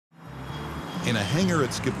In a hangar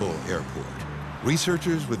at Schiphol Airport,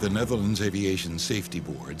 researchers with the Netherlands Aviation Safety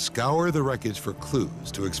Board scour the wreckage for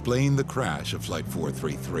clues to explain the crash of Flight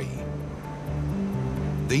 433.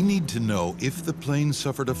 They need to know if the plane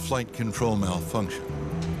suffered a flight control malfunction.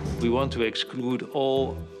 We want to exclude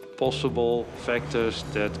all possible factors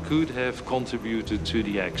that could have contributed to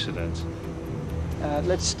the accident.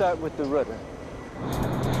 Let's start with the rudder.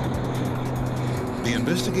 The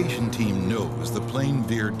investigation team knows the plane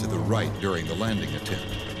veered to the right during the landing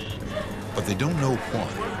attempt, but they don't know why.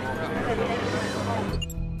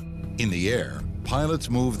 In the air, pilots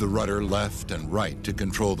move the rudder left and right to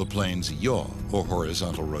control the plane's yaw, or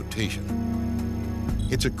horizontal rotation.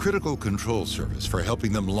 It's a critical control service for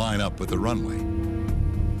helping them line up with the runway.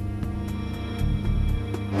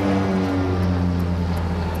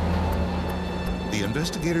 The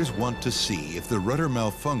investigators want to see if the rudder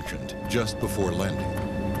malfunctioned just before landing.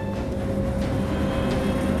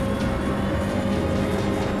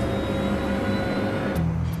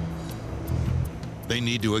 They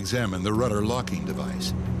need to examine the rudder locking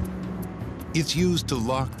device. It's used to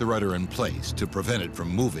lock the rudder in place to prevent it from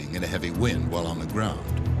moving in a heavy wind while on the ground.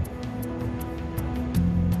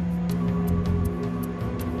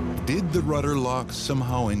 Did the rudder lock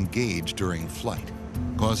somehow engage during flight,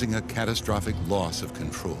 causing a catastrophic loss of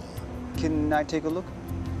control? Can I take a look?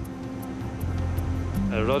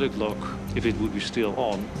 A rudder lock, if it would be still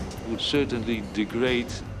on, would certainly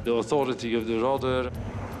degrade the authority of the rudder.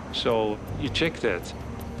 So you check that.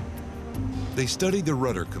 They study the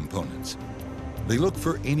rudder components. They look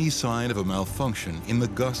for any sign of a malfunction in the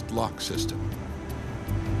gust lock system.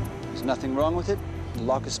 There's nothing wrong with it. The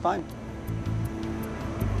lock is fine.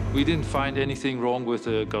 We didn't find anything wrong with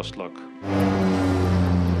the gust lock.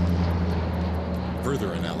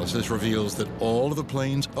 Further analysis reveals that all of the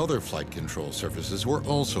plane's other flight control surfaces were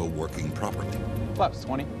also working properly. Flaps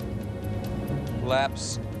 20.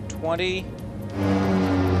 Flaps 20.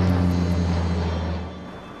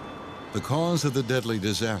 The cause of the deadly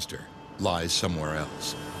disaster lies somewhere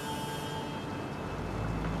else.